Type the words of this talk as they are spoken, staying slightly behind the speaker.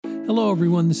Hello,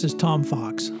 everyone. This is Tom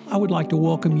Fox. I would like to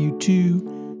welcome you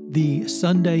to the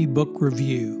Sunday Book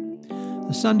Review.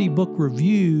 The Sunday Book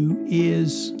Review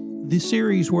is the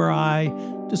series where I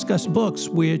discuss books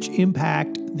which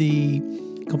impact the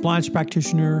compliance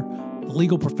practitioner, the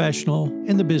legal professional,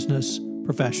 and the business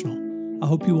professional. I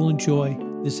hope you will enjoy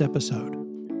this episode.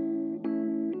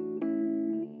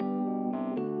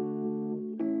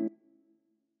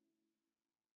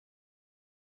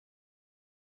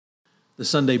 The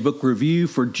Sunday Book Review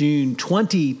for June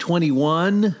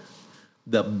 2021,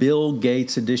 the Bill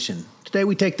Gates edition. Today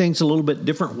we take things a little bit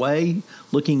different way,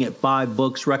 looking at 5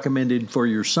 books recommended for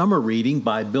your summer reading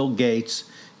by Bill Gates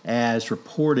as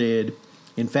reported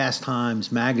in Fast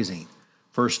Times magazine.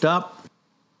 First up,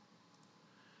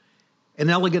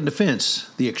 An Elegant Defense,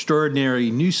 The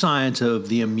Extraordinary New Science of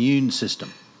the Immune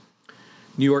System.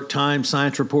 New York Times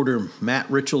science reporter Matt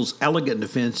Ritchel's Elegant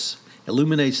Defense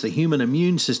illuminates the human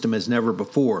immune system as never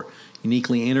before,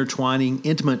 uniquely intertwining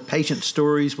intimate patient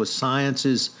stories with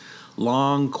science's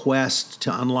long quest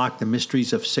to unlock the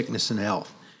mysteries of sickness and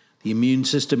health. The immune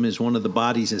system is one of the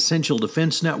body's essential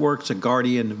defense networks, a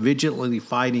guardian vigilantly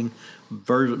fighting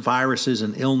viruses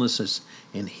and illnesses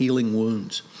and healing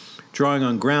wounds. Drawing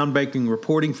on groundbreaking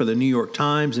reporting for the New York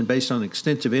Times and based on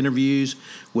extensive interviews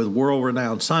with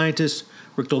world-renowned scientists,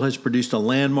 Ritchel has produced a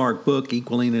landmark book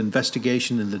equaling an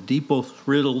investigation in the deepest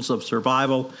riddles of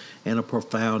survival and a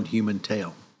profound human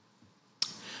tale.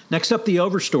 Next up, The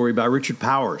Overstory by Richard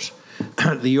Powers.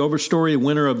 The Overstory,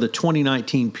 winner of the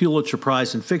 2019 Pulitzer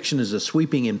Prize in Fiction, is a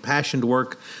sweeping, impassioned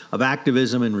work of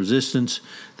activism and resistance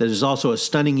that is also a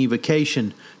stunning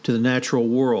evocation to the natural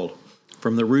world.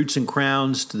 From the roots and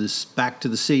crowns to back to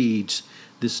the seeds,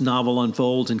 this novel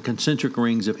unfolds in concentric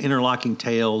rings of interlocking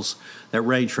tales that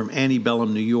range from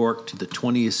antebellum New York to the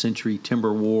 20th century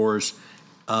timber wars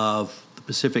of the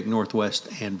Pacific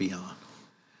Northwest and beyond.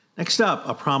 Next up,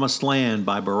 A Promised Land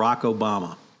by Barack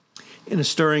Obama. In a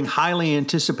stirring, highly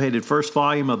anticipated first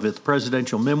volume of his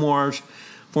presidential memoirs,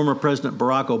 former President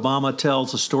Barack Obama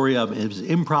tells the story of his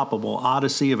improbable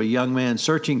odyssey of a young man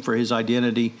searching for his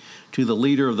identity to the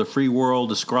leader of the free world,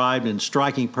 described in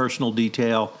striking personal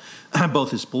detail.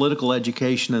 Both his political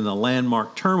education and the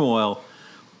landmark turmoil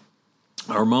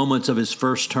are moments of his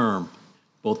first term,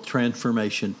 both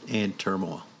transformation and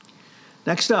turmoil.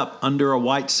 Next up, Under a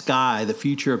White Sky, The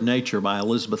Future of Nature by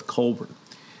Elizabeth Kolbert.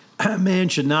 Man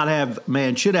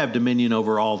should have dominion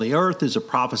over all the earth is a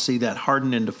prophecy that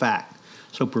hardened into fact.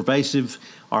 So pervasive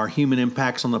are human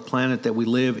impacts on the planet that we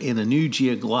live in a new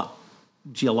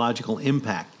geological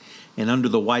impact. And Under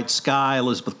the White Sky,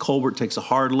 Elizabeth Kolbert takes a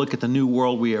hard look at the new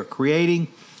world we are creating.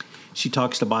 She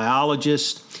talks to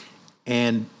biologists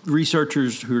and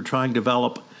researchers who are trying to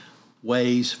develop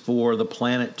ways for the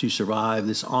planet to survive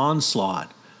this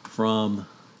onslaught from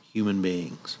human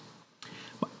beings.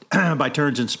 By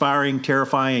turns inspiring,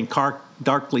 terrifying, and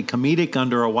darkly comedic,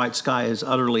 Under a White Sky is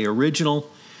utterly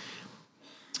original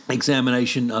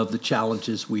examination of the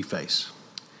challenges we face.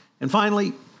 And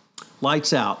finally,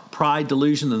 Lights Out, Pride,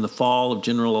 Delusion, and the Fall of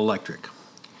General Electric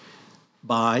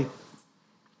by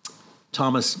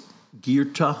Thomas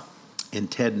Gierta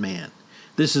and Ted Mann.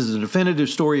 This is a definitive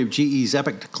story of GE's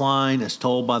epic decline as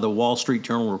told by the Wall Street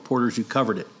Journal reporters who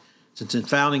covered it. Since its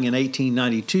founding in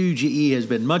 1892, GE has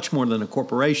been much more than a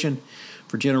corporation.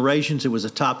 For generations, it was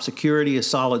a top security, a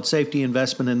solid safety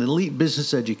investment, and elite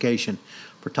business education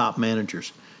for top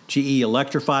managers. GE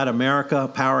electrified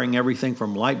America, powering everything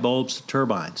from light bulbs to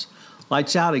turbines.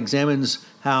 Lights Out examines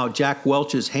how Jack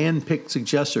Welch's hand-picked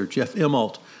successor, Jeff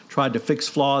Immelt, tried to fix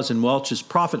flaws in Welch's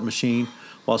profit machine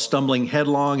while stumbling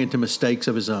headlong into mistakes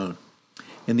of his own.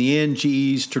 In the end,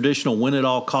 GE's traditional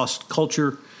win-at-all-cost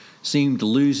culture seemed to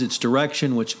lose its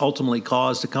direction, which ultimately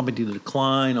caused the company to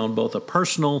decline on both a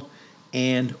personal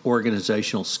and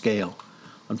organizational scale.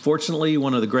 Unfortunately,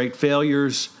 one of the great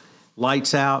failures,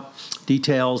 Lights Out,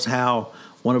 details how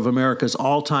one of America's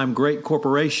all-time great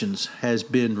corporations has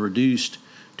been reduced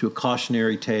to a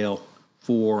cautionary tale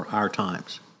for our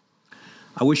times.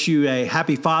 I wish you a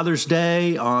happy Father's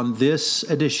Day on this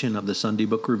edition of the Sunday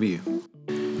Book Review.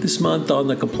 This month on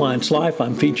The Compliance Life,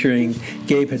 I'm featuring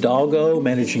Gabe Hidalgo,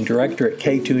 Managing Director at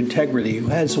K2 Integrity, who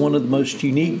has one of the most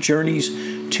unique journeys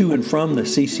to and from the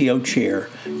CCO chair.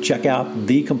 Check out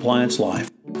The Compliance Life.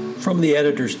 From the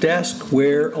editor's desk,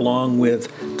 where, along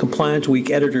with Compliance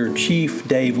Week Editor-in-Chief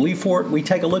Dave Leefort, we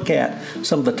take a look at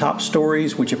some of the top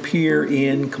stories which appear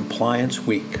in Compliance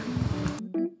Week.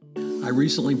 I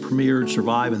recently premiered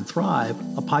Survive and Thrive,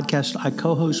 a podcast I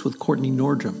co-host with Courtney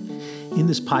Nordrum. In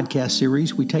this podcast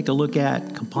series, we take a look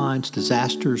at compliance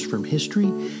disasters from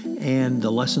history and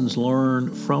the lessons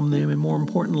learned from them, and more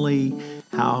importantly,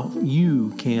 how how you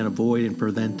can avoid and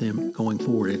prevent them going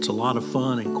forward. It's a lot of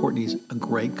fun, and Courtney's a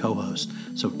great co-host,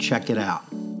 so check it out.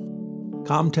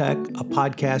 Comtech, a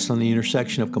podcast on the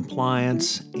intersection of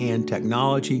compliance and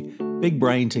technology, big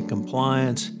brains in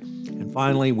compliance. And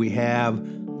finally, we have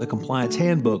the Compliance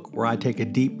Handbook, where I take a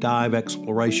deep dive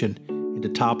exploration into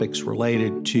topics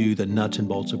related to the nuts and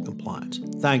bolts of compliance.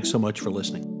 Thanks so much for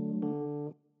listening.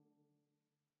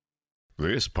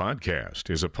 This podcast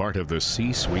is a part of the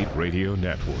C-Suite Radio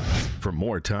Network. For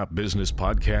more top business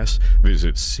podcasts,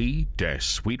 visit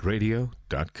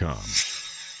c-suiteradio.com.